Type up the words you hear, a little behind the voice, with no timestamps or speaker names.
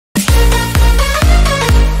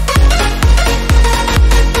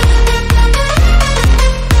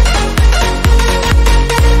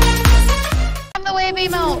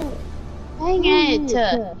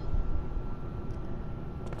too.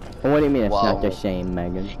 What do you mean it's Whoa. not the same,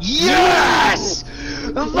 Megan? Yes!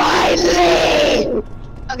 Finally!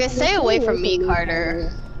 Okay, stay away from me,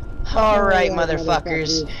 Carter. Alright,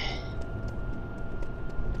 motherfuckers.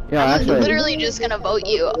 Yeah, I'm actually, literally just gonna vote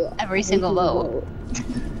you every single vote.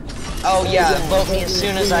 Oh yeah, vote me as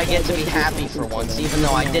soon as I get to be happy for once, even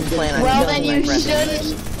though I did plan on Well, then killing you my friend.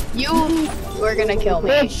 shouldn't. You were gonna kill me.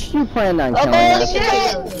 bitch, you planned on killing us.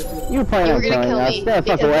 You planned You on were gonna killing kill us. me Stay the fuck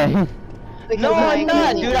because- away. Because No, I'm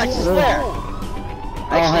not, dude, I swear.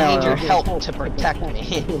 I actually hell need your no. help to protect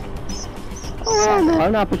me.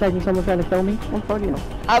 I'm not protecting someone trying to kill me. I'm fucking you.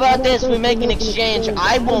 How about this? We make an exchange.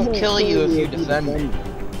 I won't kill you if you defend me.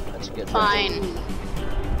 That's a good one. Fine.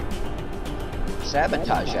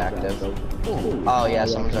 Sabotage active. Oh yeah,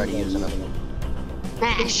 someone's already using them.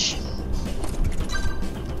 Mash.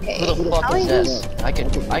 Who the fuck is this?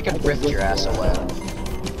 I could rift your ass away.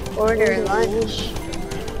 Order lunch.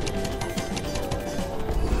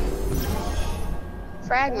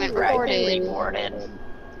 Fragment reported.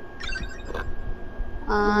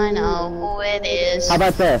 I know who it is. How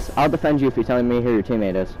about this? I'll defend you if you tell me who your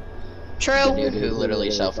teammate is. True. Dude who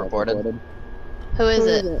literally self-reported. Who is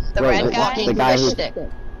it? The Wait, red guy? Fucking The guy fish who- stick.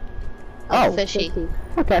 Oh, fishy.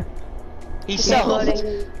 Okay. He self.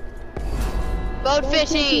 Vote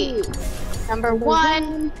fishy. Number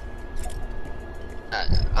 1.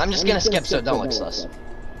 I'm just gonna skip so it don't look sus.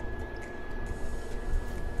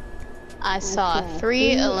 I saw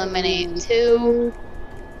 3 eliminate 2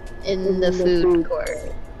 in the food court.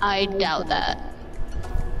 I doubt that.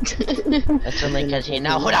 That's only because you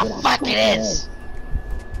know who the fuck it is.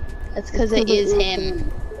 That's because it is him.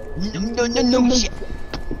 No shit.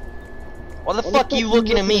 Why the fuck you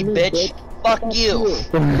looking at me, bitch? Fuck you.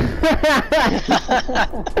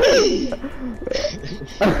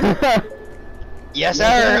 Yes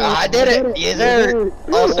sir, I did it. Yes sir.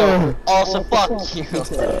 Also fuck you.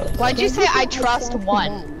 Why'd you say I trust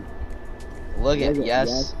 1? Look at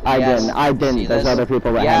yes. I yes. didn't. See There's this? other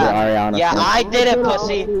people that Yeah. had Ariana. Yeah, so. I did it,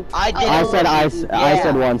 pussy. I did it. I pussy.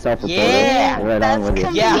 said one self-reported. Yeah. Right on with you.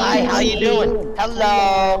 Yeah, hi, how you doing?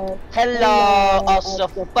 Hello. Hello. Also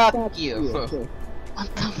fuck you.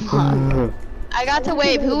 What the fuck? I got to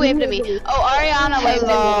wave. Who waved at me? Oh, Ariana waved at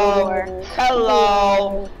me before.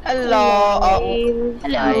 Hello. Hello. Oh.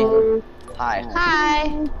 Hello. Hi. Hi.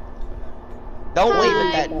 Don't wave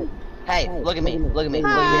Hi. at that. Hey, look at me. Look at me. Look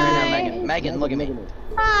at me right now, Megan. Megan, look at me.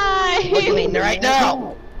 Hi. Look at me right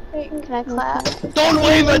now. Wait, can I clap? Don't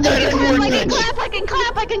wave at that I N-word, can bitch. clap, I can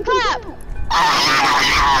clap, I can clap!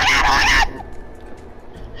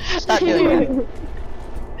 Stop doing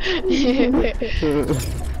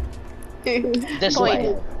that. This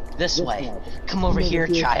way. This way. Come over here,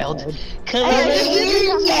 child. Come over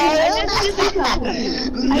here, child.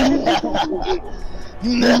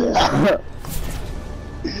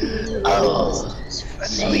 Oh,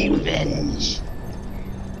 sweet revenge.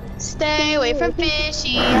 Stay away from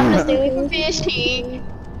Fishy. I'm gonna stay away from Fishy.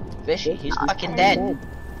 Fishy, he's fucking dead.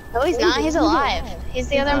 No, he's not. He's alive. He's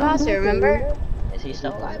the other imposter, remember? Is he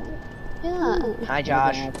still alive? Yeah. Hi,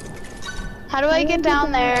 Josh. How do I get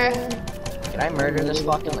down there? Can I murder this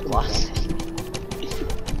fuck in the closet?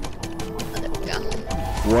 There we go.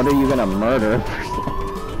 What are you gonna murder?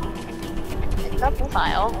 Pick up the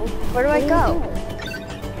file. Where do I go?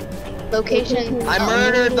 Location. I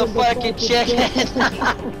murdered the fucking chicken.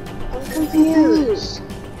 I'm confused.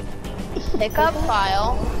 Pick up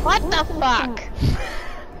file. What the fuck?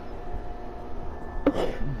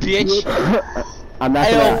 Bitch. I'm not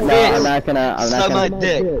Hey, gonna. oh, No, bitch. I'm not gonna. Suck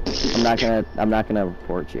my I'm not gonna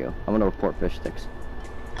report you. I'm gonna report fish sticks.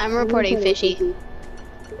 I'm reporting Fishy.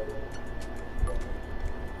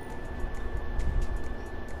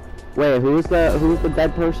 Wait, who's the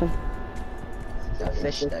dead person? A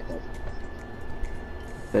fish stick.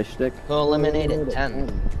 Fish stick. Who eliminated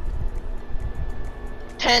 10?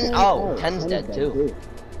 10? Oh, 10's dead too.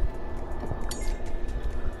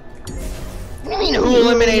 What do you mean who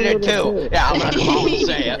eliminated 2? Yeah, I'm gonna come out and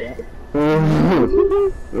say it.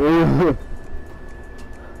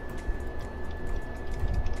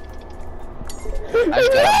 I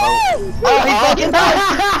just gotta vote. Oh, he fucking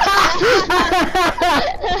died!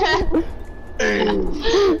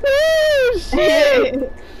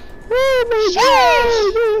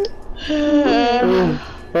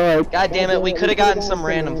 God damn it, we could've gotten some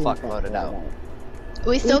random fuck voted out.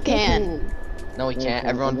 We still can. No, we can't.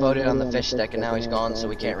 Everyone voted on the fish stick and now he's gone, so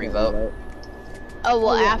we can't re-vote. Oh,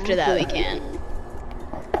 well, after that we can.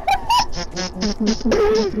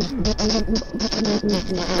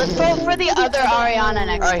 Let's vote for the other Ariana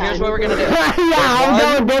next time. Alright, here's what we're gonna do. Yeah, I'm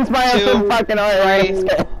going against my own fucking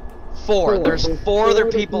Ariana. 4. There's 4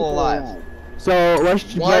 other people alive. So let's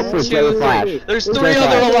just vote 1, for 2, J Flash. 3. There's 3 J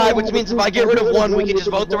other Flash. alive, which means if I get rid of 1, we can just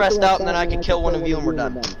vote the rest out, and then I can kill 1 of you, and we're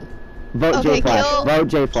done. Vote Okay, J Flash. kill- Vote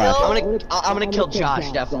J Flash. I'm gonna kill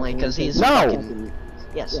Josh definitely, because he's No. fucking...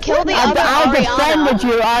 Yes. Kill the other I defended Ariana.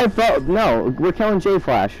 you. I vote. No, we're killing J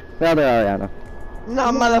Flash. The other Ariana. No,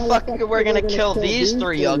 motherfucker, we're gonna kill these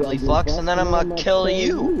 3 ugly fucks, and then I'm gonna kill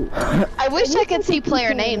you. I wish I could see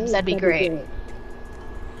player names. That'd be great.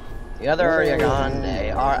 The other Ariana,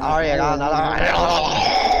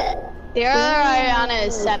 The other Ariana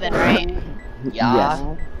is 7, right?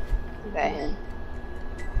 yeah. Okay.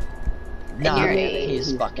 Nah, you're 8.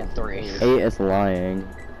 he's fucking 3. 8 is lying.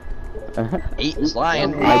 8 is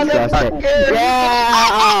lying. I trust it. Motherfucker!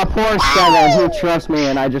 Yeah, poor 7. He trusts me,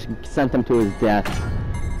 and I just sent him to his death.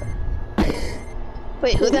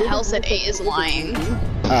 Wait, who the hell said 8 is lying?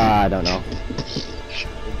 I don't know.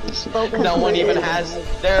 No one even has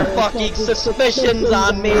their fucking suspicions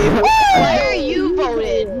on me. Why are you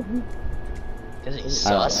voted? Cause he's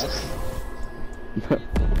sus.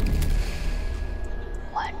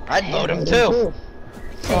 What? I'd vote him too.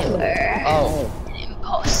 They were Oh, an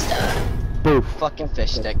imposter. Boof. fucking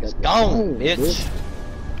fish stick is gone, bitch.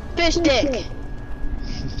 Fish dick.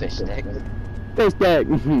 Fish stick. Fish dick.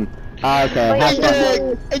 Okay, have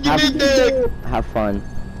fun. And you mean dick. Have fun.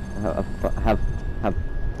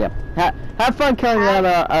 Have fun killing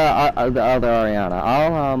the other Ariana.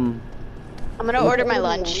 I'm gonna order my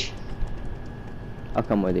lunch. I'll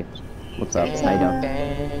come with you. What's up? How you doing?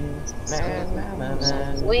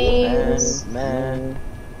 Wings and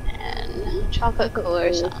chocolate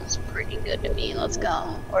cooler sounds pretty good to me. Let's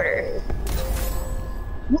go. Order.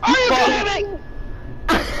 Are you kidding me?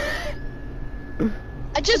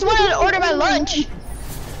 I just wanted to order my lunch.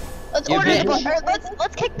 Let's You order. bitch.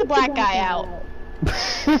 Let's kick the black guy out.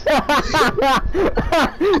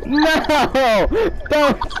 No!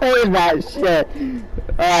 Don't say that shit!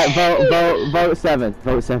 Alright, vote 7.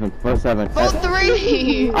 Vote 7. Vote 7. Vote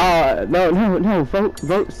 3. No,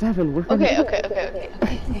 vote 7. We're Okay.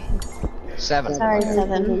 7. Sorry,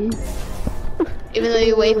 7. Even though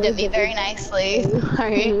you waved at me very nicely.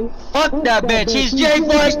 Sorry. Fuck that bitch. He's J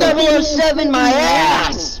Flash 007 my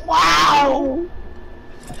ass. Wow.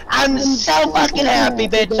 I'm so fucking happy,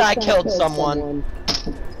 bitch. I killed someone.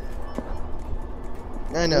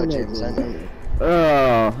 I know, James. I know.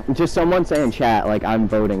 Oh, just someone say in chat, like, I'm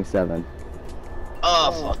voting 7.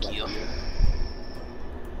 Oh, fuck you.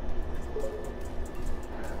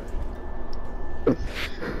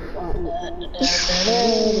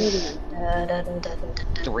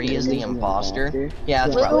 Three is the imposter. Yeah,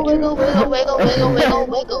 that's Wiggle, probably wiggle, true. wiggle, wiggle, wiggle, wiggle,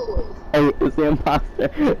 wiggle. 8 is the imposter.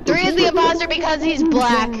 3 is the imposter because he's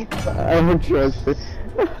black. I don't trust it.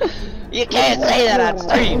 You can't say that on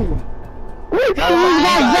stream. You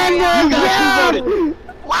guys voted.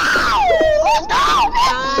 Wow! Let's go,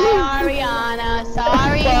 Sorry, Ariana.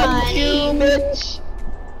 Sorry, Fuck honey. you, bitch.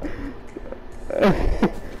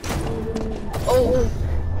 Oh.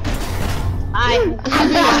 Hi.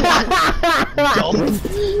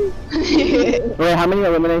 Wait, how many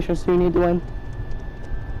eliminations do you need to win?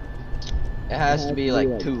 It has to be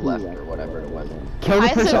like 2 left or whatever to win. Kill the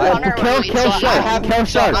I said person. Connor Kill when we saw- Shark. Kill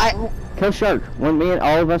Shark. I Kill Shark. When me and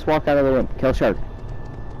all of us walk out of the room, kill Shark.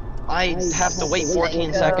 have to wait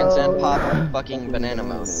 14 seconds and pop fucking banana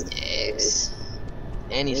mode. 6.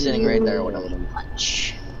 And he's sitting right there with him.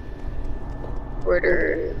 Lunch.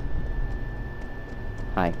 Order.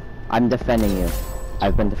 Hi. I'm defending you.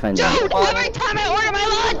 I've been defending you. Dude, every time I order my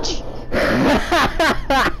lunch!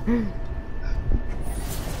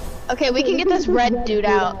 Okay, we can get this red dude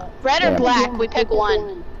out. Red or Yeah. black? We pick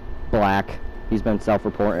one. Black. He's been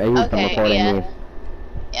self-reporting. He's been Okay, reporting yeah. me.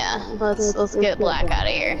 Yeah, let's get black out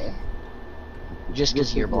of here. Just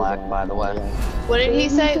 'cause you're black, by the way. What did he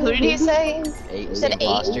say? Who did he say? 8 is Said the 8.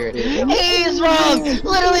 imposter. He's wrong!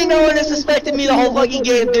 Literally no one has suspected me the whole fucking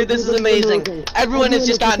game, dude. This is amazing. Everyone has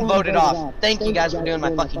just gotten voted off. Thank you guys for doing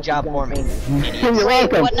my fucking job for me. You're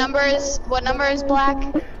Wait, welcome. what number is black?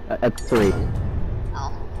 At 3.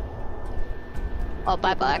 Oh. Oh,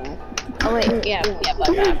 bye black. Oh wait, yeah, bye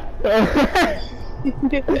black.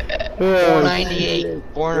 498.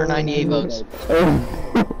 498 votes.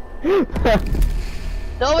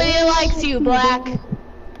 Nobody likes you, black.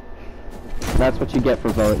 That's what you get for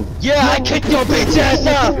voting. Yeah, I kicked your bitch ass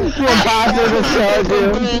up! You imposter to show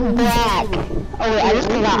you. Being black. Oh wait, I just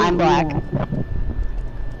forgot I'm black.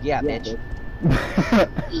 Yeah, bitch.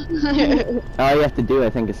 All you have to do, I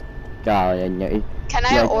think, is and Can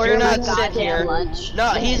I Yeah, order do my not sit here. goddamn lunch? No,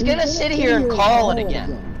 he's gonna sit here and call it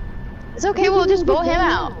again. It's okay, we'll just vote him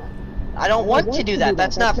out. I don't want to do that.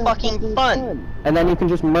 That's not fucking fun. And then you can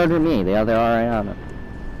just murder me. The other Ariana.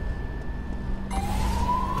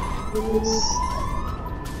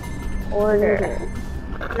 Order.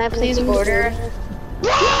 Can I please order?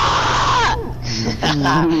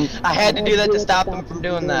 I had to do that to stop him from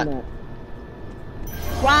doing that.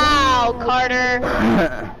 Wow,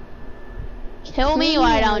 Carter. Kill me,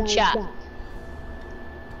 why don't ya?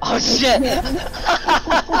 Oh shit!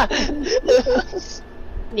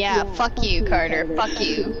 Yeah, fuck you, Carter. Fuck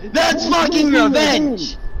you. That's fucking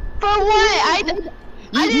revenge! For what? I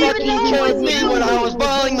You didn't fucking even know it killed was me you. when I was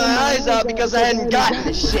bawling my eyes out because I hadn't gotten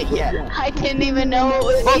this shit yet. I didn't even know it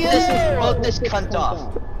was Vote you. this cunt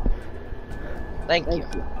off. Thank you.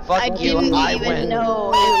 Fuck I you, didn't I even win.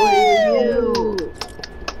 know it was you.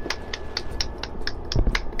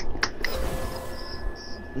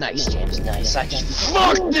 Nice, James, nice. I just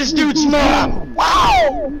fucked this dude's mom!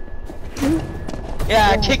 Wow!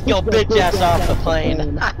 Yeah, kick your bitch ass off the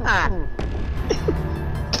plane.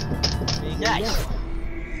 Nice.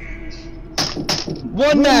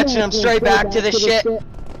 One match and I'm straight back to this shit. You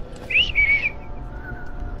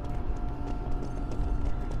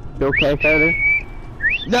okay, Carter?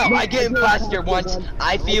 No, I get imposter once,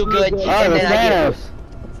 I feel good, Oh, and it's then I get... Thanos.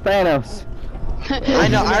 It's Thanos. I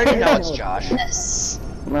know, I already know it's Josh. Yes.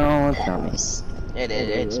 No, it's not me.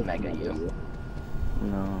 It's Mega You.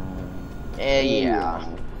 No. Yeah.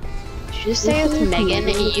 Did you say it's Megan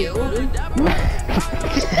and you?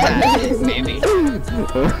 Maybe.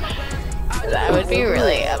 I would be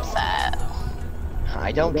really upset.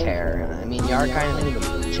 I don't care. I mean, you are kind of an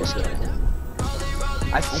idiot. Just kidding.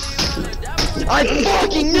 I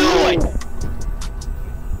fucking knew it!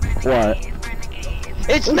 What?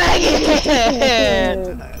 It's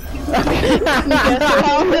Megan! Guess who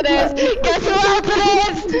else it is? Guess who else it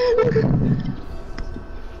is?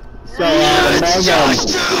 So,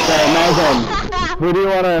 Megan, who do you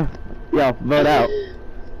wanna, vote out?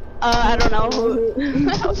 I don't know who.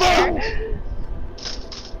 I don't care.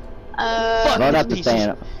 Vote out the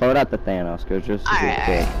Thanos. Vote out the Thanos, cause just he's a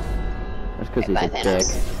dick. Just cause he's a dick.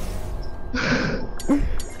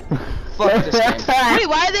 Fuck this game. Wait,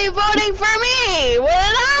 why are they voting for me?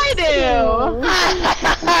 What did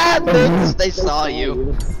I do? They saw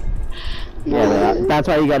you. Yeah, that's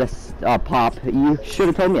why you gotta pop. You should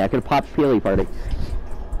have told me. I could have popped Peely Party.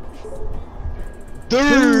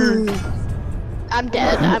 Dude! I'm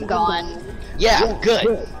dead. I'm gone. Yeah,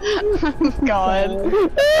 good. I'm gone.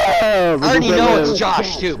 I I already know it's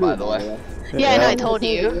Josh too, by the way. Yeah, I know. I told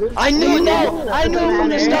you. I knew it. No, I knew it from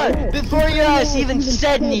the start. Before your ass even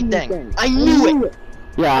said anything. I knew it.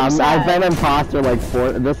 Yeah, I've been imposter like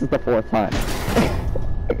this is the 4th time.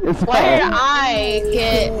 Why did I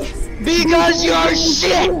get? Because you're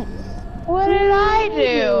shit. What did I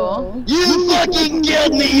do? You fucking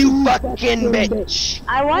killed me, you fucking bitch.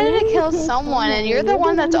 I wanted to kill someone, and you're the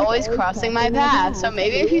one that's always crossing my path. So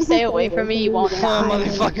maybe if you stay away from me, you won't die.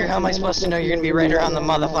 Motherfucker, how am I supposed to know you're gonna be right around the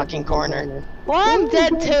motherfucking corner? Well, I'm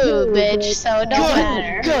dead too, bitch. So it don't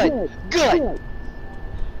matter. Good.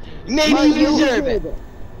 Maybe Well, you deserve it.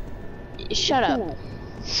 Shut up.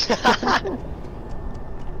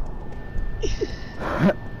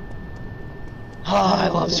 Oh, I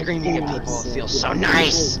love screaming at people. It feels so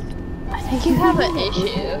nice. I think you have an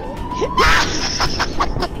issue.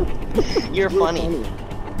 You're funny.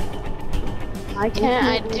 Why can't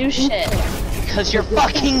I do shit? Because you're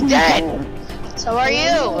fucking dead. So are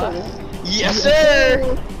you. Yes,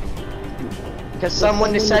 sir. Because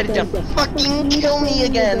someone decided to fucking kill me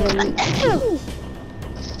again.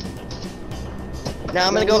 Now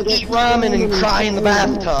I'm gonna go eat ramen and cry in the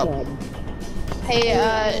bathtub. Hey,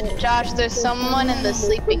 Josh, there's someone in the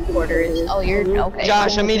sleeping quarters. Oh, you're okay.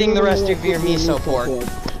 Josh, I'm eating the rest of your miso pork.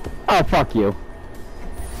 Oh, fuck you.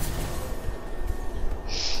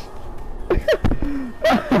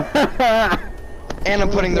 And I'm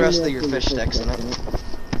putting the rest of your fish sticks in it.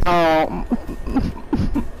 Oh.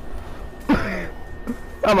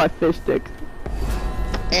 Oh, my fish sticks.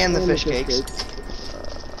 And the fish cakes.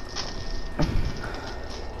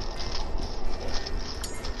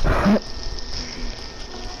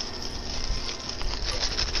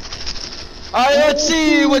 Alright, let's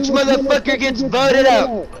see which motherfucker gets voted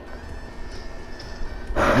out.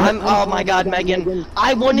 Oh my god, Megan.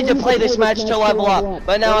 I wanted to play this match to level up,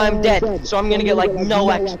 but now I'm dead, so I'm gonna get like no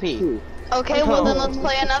XP. Okay, well then let's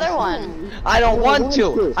play another one. I don't want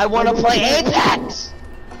to. I want to play Apex.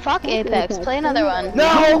 Fuck Apex, play another one.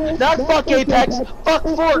 No, not fuck Apex. Fuck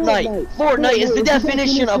Fortnite. Fortnite is the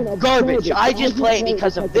definition of garbage. I just play it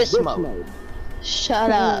because of this mode. Shut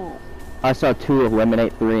up. I saw 2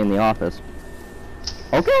 eliminate 3 in the office.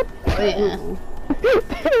 Okay. Yeah.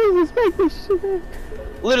 They don't respect this shit.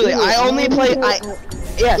 Literally, I only play.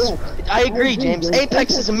 Yes, I agree, James.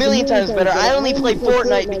 Apex is a million times better. I only play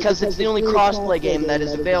Fortnite because it's the only crossplay game that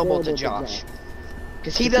is available to Josh.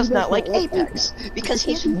 Because he does not like Apex. Because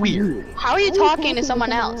he's weird. How are you talking to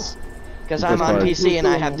someone else? Because I'm on PC and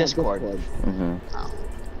I have Discord. Oh.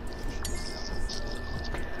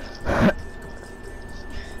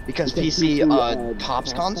 Because PC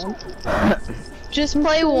tops console. Just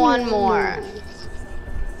play one more.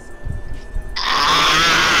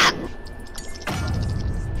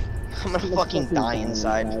 I'm gonna fucking die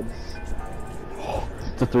inside.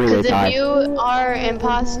 It's a three-way Because tie. if you are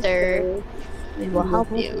imposter, we will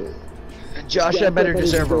help you. Josh, I better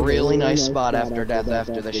deserve a really nice spot after death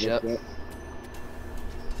after this shit.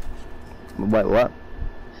 What?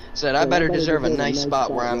 Said I better deserve a nice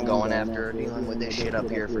spot where I'm going after dealing with this shit up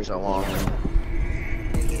here for so long.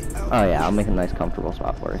 Oh yeah, I'll make a nice comfortable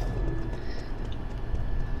spot for you.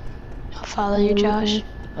 I'll follow you, Josh.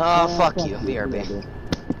 Oh, fuck you, BRB.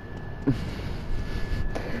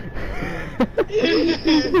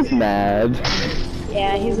 He's mad.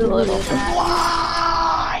 Yeah, he's a little mad.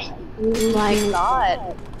 Why? Oh my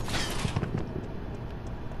god.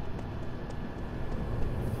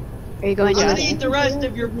 Are you going, I'm gonna Josh? eat the rest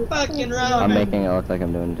of your fucking ramen. I'm making it look like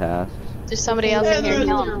I'm doing tasks. There's somebody else in here, And the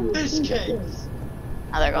kill rest of him. your fish cakes.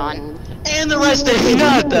 Oh, they're gone. And the rest of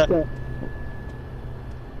Hinata.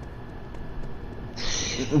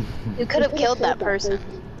 You could have killed that person.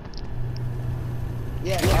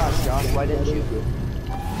 Yeah, Josh, why didn't you?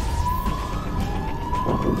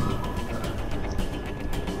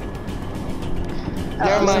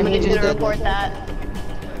 Never mind, Somebody he should just did. report that.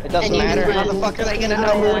 It doesn't And you matter. How win. the fuck are they gonna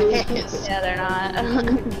know who it is? Yeah, they're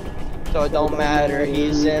not. So it don't matter.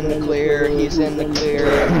 He's in the clear. He's in the clear.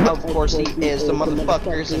 Of course he is. The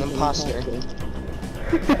motherfucker's an imposter.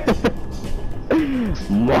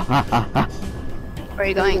 Where are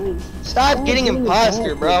you going? Stop getting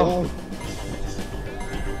imposter, bro.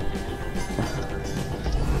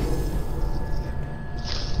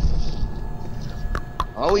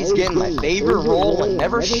 Always getting my favorite role and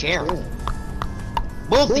never sharing.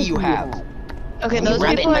 Both of you have. Okay, those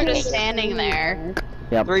Rabbit people are man. just standing there.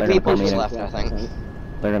 Yep, Three they're gonna people call me just in. left, I think.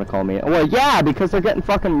 They're gonna call me. Well, yeah, because they're getting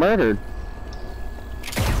fucking murdered.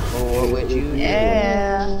 What would you do?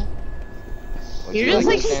 Yeah. Would You're you just to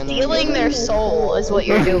like stand there? stealing their soul is what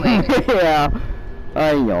you're doing. Yeah,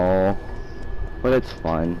 I know, but it's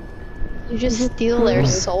fun. You just steal their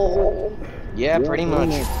soul. Yeah, pretty much.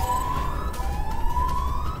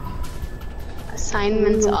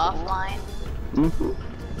 Assignments offline.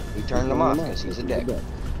 He turned them off because he's a dick.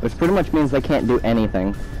 Which pretty much means they can't do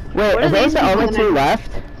anything. Wait, What are are those these the only people two gonna-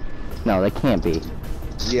 left? No, they can't be.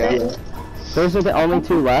 Yeah. Those are the only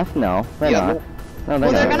two left? No, they're Yeah. not. No,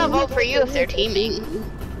 Well, they're not. gonna vote for you if they're teaming.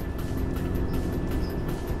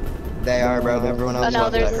 They are, bro. Everyone Oh else no,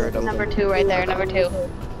 left. I heard there's them. number 2 right there, number 2.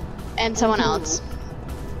 And someone else.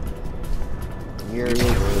 You're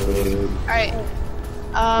screwed. Alright.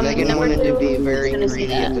 Megan number wanted to 2, be who's very gonna see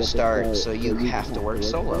greedy at that? the start, so you have to work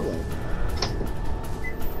solo.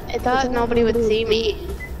 I thought nobody would see me.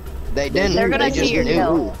 They didn't. They're gonna they just see your knew.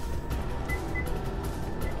 kill.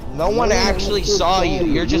 No one actually saw you.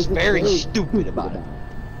 You're just very stupid about it.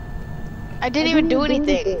 I didn't even do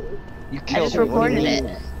anything. You I killed just me. What do you reported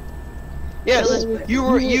mean? it.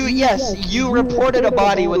 Yes, you reported a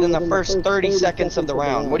body within the first 30 seconds of the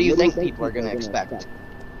round. What do you think people are gonna expect?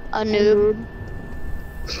 A noob.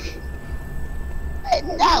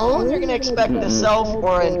 No, they're gonna expect a self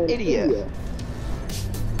or an idiot.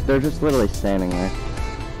 They're just literally standing there,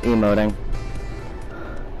 emoting.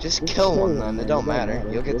 Just kill one then, it don't matter.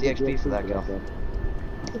 You'll get the XP for that kill.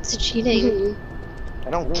 It's cheating. I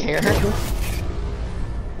don't care.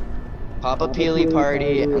 Pop a peely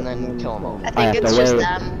party and then kill them all. I I think have it's to just wait.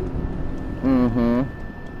 them.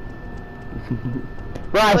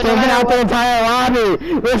 Bro, I But no figured matter out the what- entire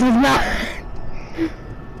lobby! This is not...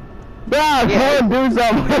 Bro, Yeah. come do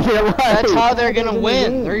something with your life! That's how they're gonna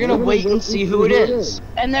win. They're gonna wait and see who it is.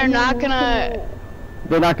 And they're not gonna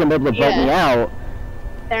They're not gonna be able to vote me Yeah.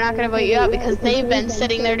 out. vote you out because they've been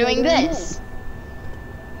sitting there doing this.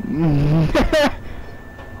 I'm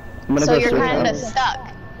gonna So go you're search kind them. of stuck.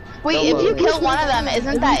 Wait, if you kill one of them,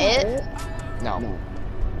 isn't that it? No.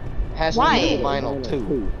 Has to Why? be the final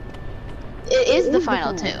two. It is the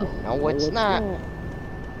final 2. No, it's not.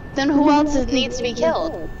 Then who else needs to be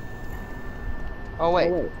killed? Oh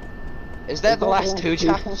wait. Is that the last two,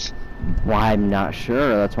 Josh? Well, I'm not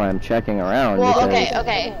sure. That's why I'm checking around. Well, because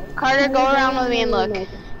okay. Carter, go around with me and look.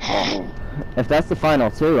 if that's the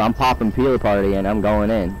final two, I'm popping Peely Party and I'm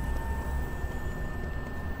going in.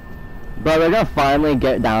 But they're gonna finally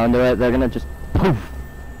get down to it. They're gonna just poof.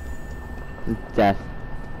 Death.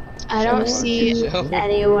 I don't see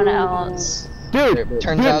anyone else. Dude,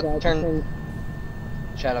 Turns out,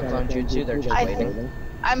 Shadow Clone Jutsu, they're just waiting.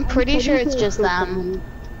 I'm pretty sure it's just them.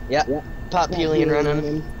 Yep. Pop Peely and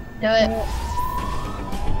running. Do it.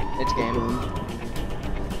 It's game.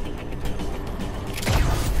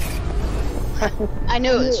 I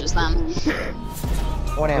knew it was just them.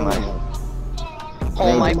 What am I?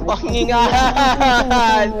 Oh my fucking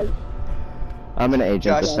god! I'm an agent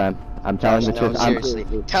Josh, this time. I'm telling the truth. Seriously.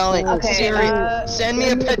 Telling Okay, Siri, send me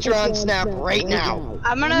a picture on Snap right now.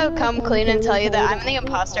 I'm gonna come clean and tell you that I'm the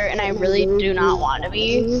imposter and I really do not want to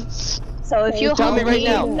be. So if you Tell me help right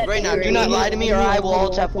now, that'd right be now. Do great. not lie to me or I will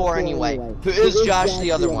alt F4 anyway. Who is Josh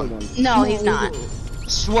the other one? No, he's not.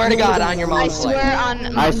 Swear to God on your I mom's swear life.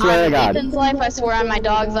 on I swear to God. Ethan's life, I swear on my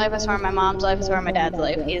dog's life, I swear on my mom's life, I swear on my dad's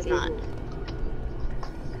life. He is not.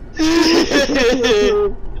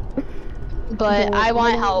 But I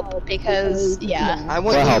want help because, yeah. I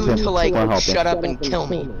want you to like shut up and kill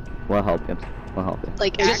me. We'll help him. We'll help him.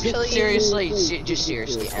 Like, Just actually. seriously, just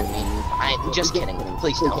seriously end me. I'm just kidding.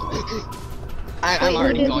 Please don't. I'm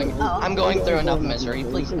already going. I'm going through enough misery.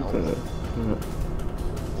 Please don't.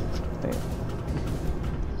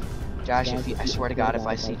 Josh, if you, I swear to God, if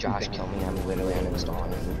I see Josh kill me, I'm literally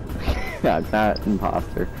uninstalling him. Yeah, it's not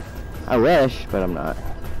imposter. I wish, but I'm not.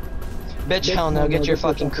 Bitch, hell no, get your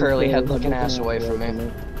fucking curly head looking ass away from me.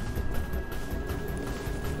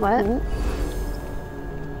 What?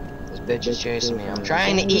 This bitch is chasing me. I'm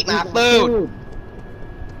trying to eat my food!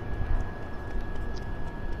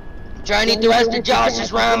 I'm trying to eat the rest of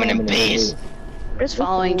Josh's ramen in peace! Just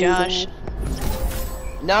following Josh.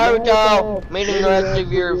 Naruto! Meeting the rest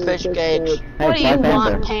of your fish cakes. Hey, What do you Black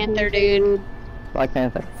want, Panther. Panther, dude? Black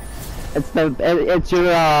Panther. It's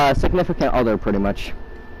your significant other, pretty much.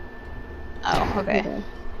 Oh, okay.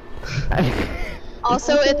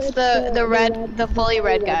 Also, it's the fully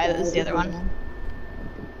red guy that's the other one.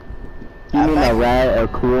 You mean a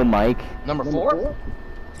cool Mike? Number 4?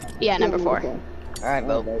 Yeah, number 4. Alright,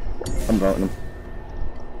 vote. I'm voting him.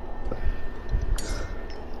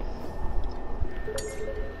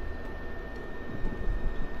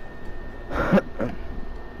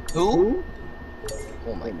 Who?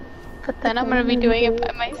 Oh my. But then I'm gonna be doing it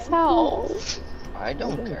by myself. I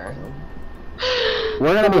don't care.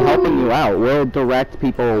 We're gonna be helping you out. We'll direct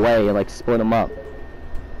people away, like split them up.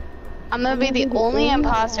 I'm gonna be the only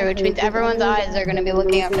imposter, which means everyone's eyes are gonna be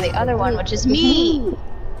looking out for the other one, which is me!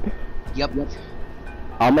 Yep.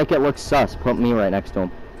 I'll make it look sus. Put me right next to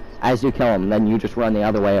him. As you kill him, then you just run the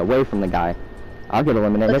other way away from the guy. I'll get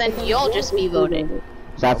eliminated. But then you'll just be voted.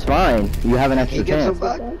 That's fine. You have an extra He gives a chance.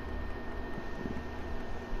 fuck.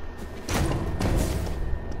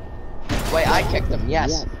 Wait, I kicked him,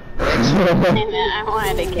 yes. I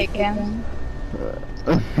wanted to kick him.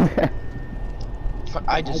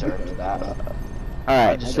 I deserved that.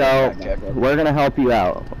 Alright, so we're gonna help you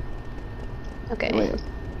out. Okay. Wait.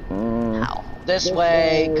 How? This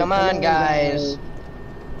way, come on, guys.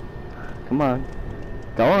 Come on.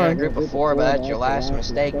 Go You're in a on. group of 4, but that's your last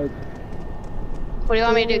mistake. What do you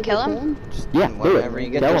want me to do? Kill him? Just, yeah, do it. Whenever you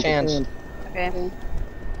get Kill the him. chance. Okay.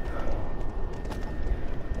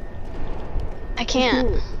 I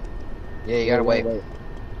can't. Yeah, you gotta wait.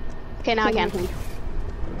 Okay, now I can.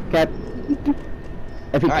 Okay.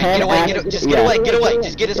 If you Alright, can't get away, act- just yeah. get away.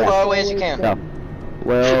 Just get as far away as you can. Go.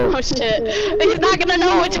 Well. Oh shit. He's not gonna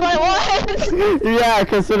know which one it was! Yeah,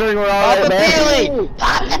 considering we're all Pop right the there. peely!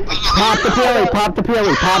 Pop the peely! Pop the peely, pop the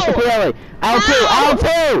peely, pop the peely!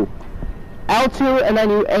 L2, L2! L2, and then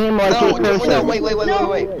you aim like your cursor. No, wait.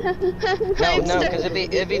 No, I'm because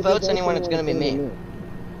if he votes anyone, it's gonna be me.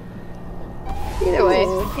 Either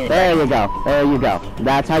way. There you go. There you go.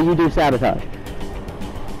 That's how you do sabotage.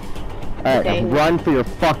 Alright, Okay. now run for your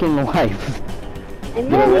fucking life.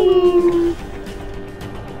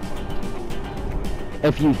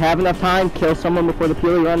 If you have enough time, kill someone before the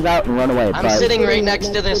peely runs out and run away. I'm but sitting right next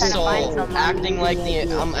to this Trying to find soul, someone. acting like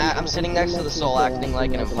the I'm sitting next to the soul, acting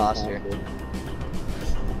like an imposter.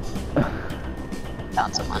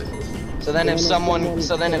 Found someone. So then if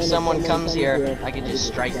someone comes here, I can just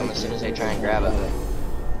strike them as soon as they try and grab it.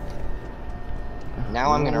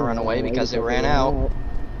 Now I'm gonna run away because it ran out.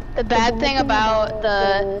 The bad thing about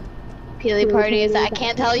the Peely party is that I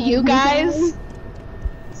can't tell you guys.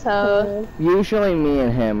 So usually me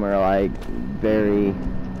and him are like very...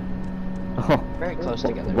 Oh, Very close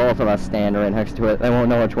together. both of us stand right next to it. They won't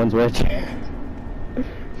know which one's which.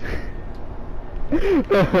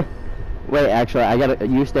 Wait, actually, I gotta.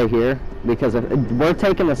 You stay here because we're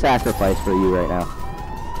taking the sacrifice for you right now.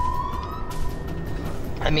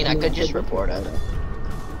 I mean, I could just report it.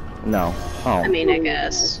 No. Oh. I mean, I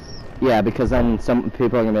guess. Yeah, because then some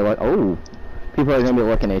people are gonna be like, oh, people are gonna be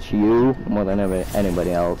looking at you more than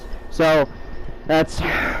anybody else. So, that's. Who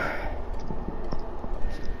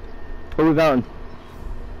are we voting?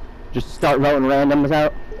 Just start voting randoms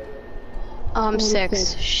out? Oh, I'm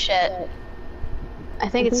 6. Shit. I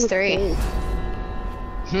think it's 3.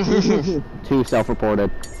 2 self-reported.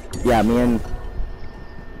 Yeah, me and.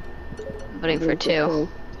 Voting for 2.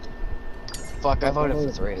 Fuck, I voted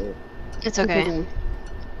for 3. It's okay.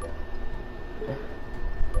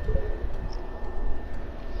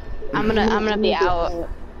 I'm gonna be out.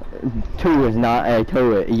 2 is not a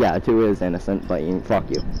 2. Yeah, 2 is innocent, but fuck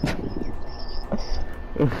you.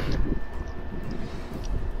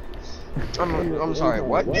 I'm sorry.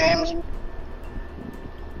 What, James?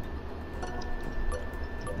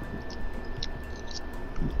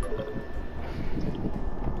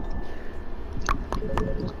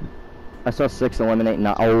 I saw 6 eliminate.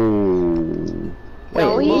 Not. Oh. Wait.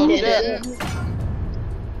 No, he didn't.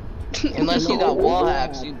 Unless you got wall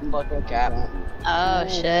hacks, you fucking cap. Oh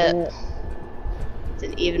shit. It's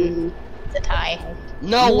an even. It's a tie.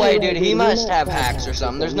 No way, dude. He must have hacks or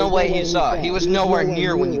something. There's no way he saw. He was nowhere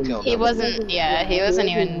near when you killed him. He wasn't. Yeah, he wasn't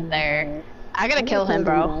even there. I gotta kill him,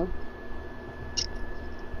 bro.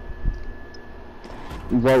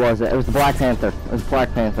 What was it? It was the Black Panther. It was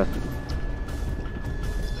Black Panther.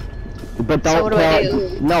 But don't So what do I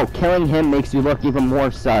do? No, killing him makes you look even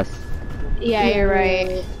more sus. Yeah, you're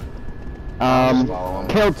right.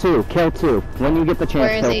 Kill 2. Kill 2. When you get the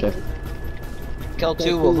chance, Where is he? kill 2. Kill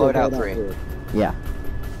 2, we'll vote out 3. Yeah.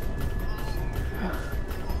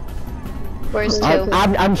 Where's 2?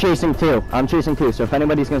 I'm chasing 2. I'm chasing 2. So if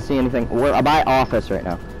anybody's gonna see anything, we're by office right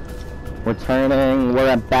now. We're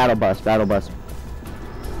at Battle Bus. Battle Bus.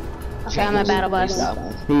 Okay, I'm at Battle Bus.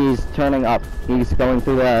 He's turning up. He's going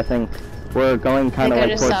through the thing. We're going kind of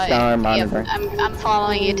like towards Star Monitor. Yep, I'm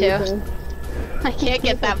following you too. I can't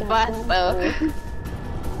get that bus though.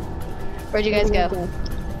 Where'd you guys go?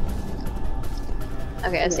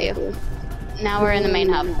 Okay, I see you. Now we're in the main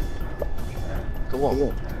hub.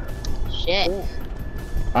 Cool. Shit.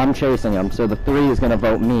 I'm chasing him, so the 3 is gonna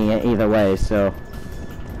vote me either way, so.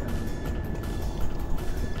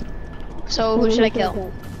 So who should I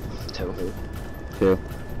kill? 2.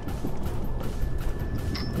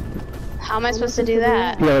 How am I supposed to do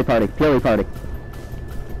that? Peely party. Peely party.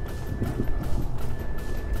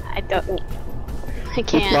 I don't. I He's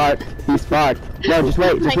can't. fucked. He's fucked. No, just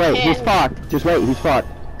wait. Just wait. He's fucked. Just wait. He's fucked.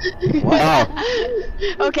 Oh.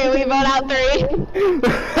 Okay, we vote out 3.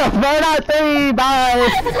 Vote out 3. Bye.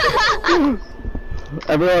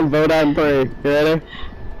 Everyone vote on 3. You ready?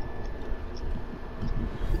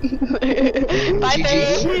 Bye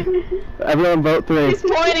 3. Everyone vote 3. He's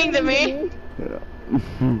pointing to me.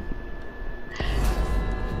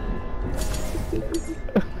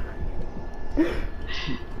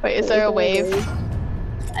 Wait, is there a wave?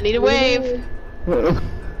 I need a wave.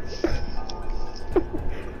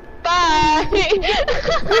 Bye.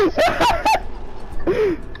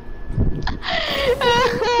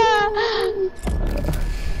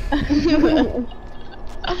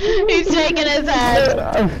 He's shaking his head.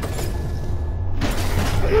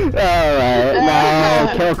 Alright,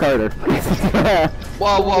 now kill Carter.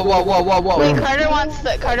 Whoa. Wait, Carter wants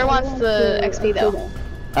the XP though.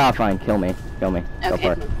 Ah, fine, kill me. Kill me. Go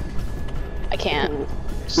for it. I can't.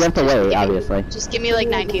 You have to wait, obviously. Just give me like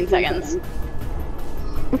 19 seconds.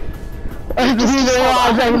 He's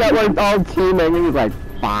realizing that we're all teaming and he's like,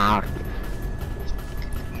 fuck.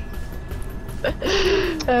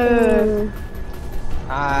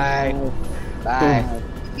 Hi. Bye.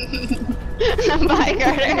 Bye,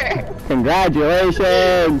 Carter.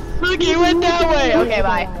 Congratulations. Look, you went that way. Okay,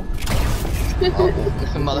 bye.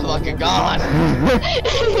 Motherfucker gone.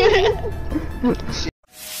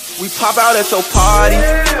 We pop out at your party,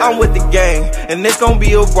 I'm with the gang, and it's gonna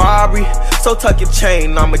be a robbery, so tuck your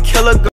chain, I'm a killer.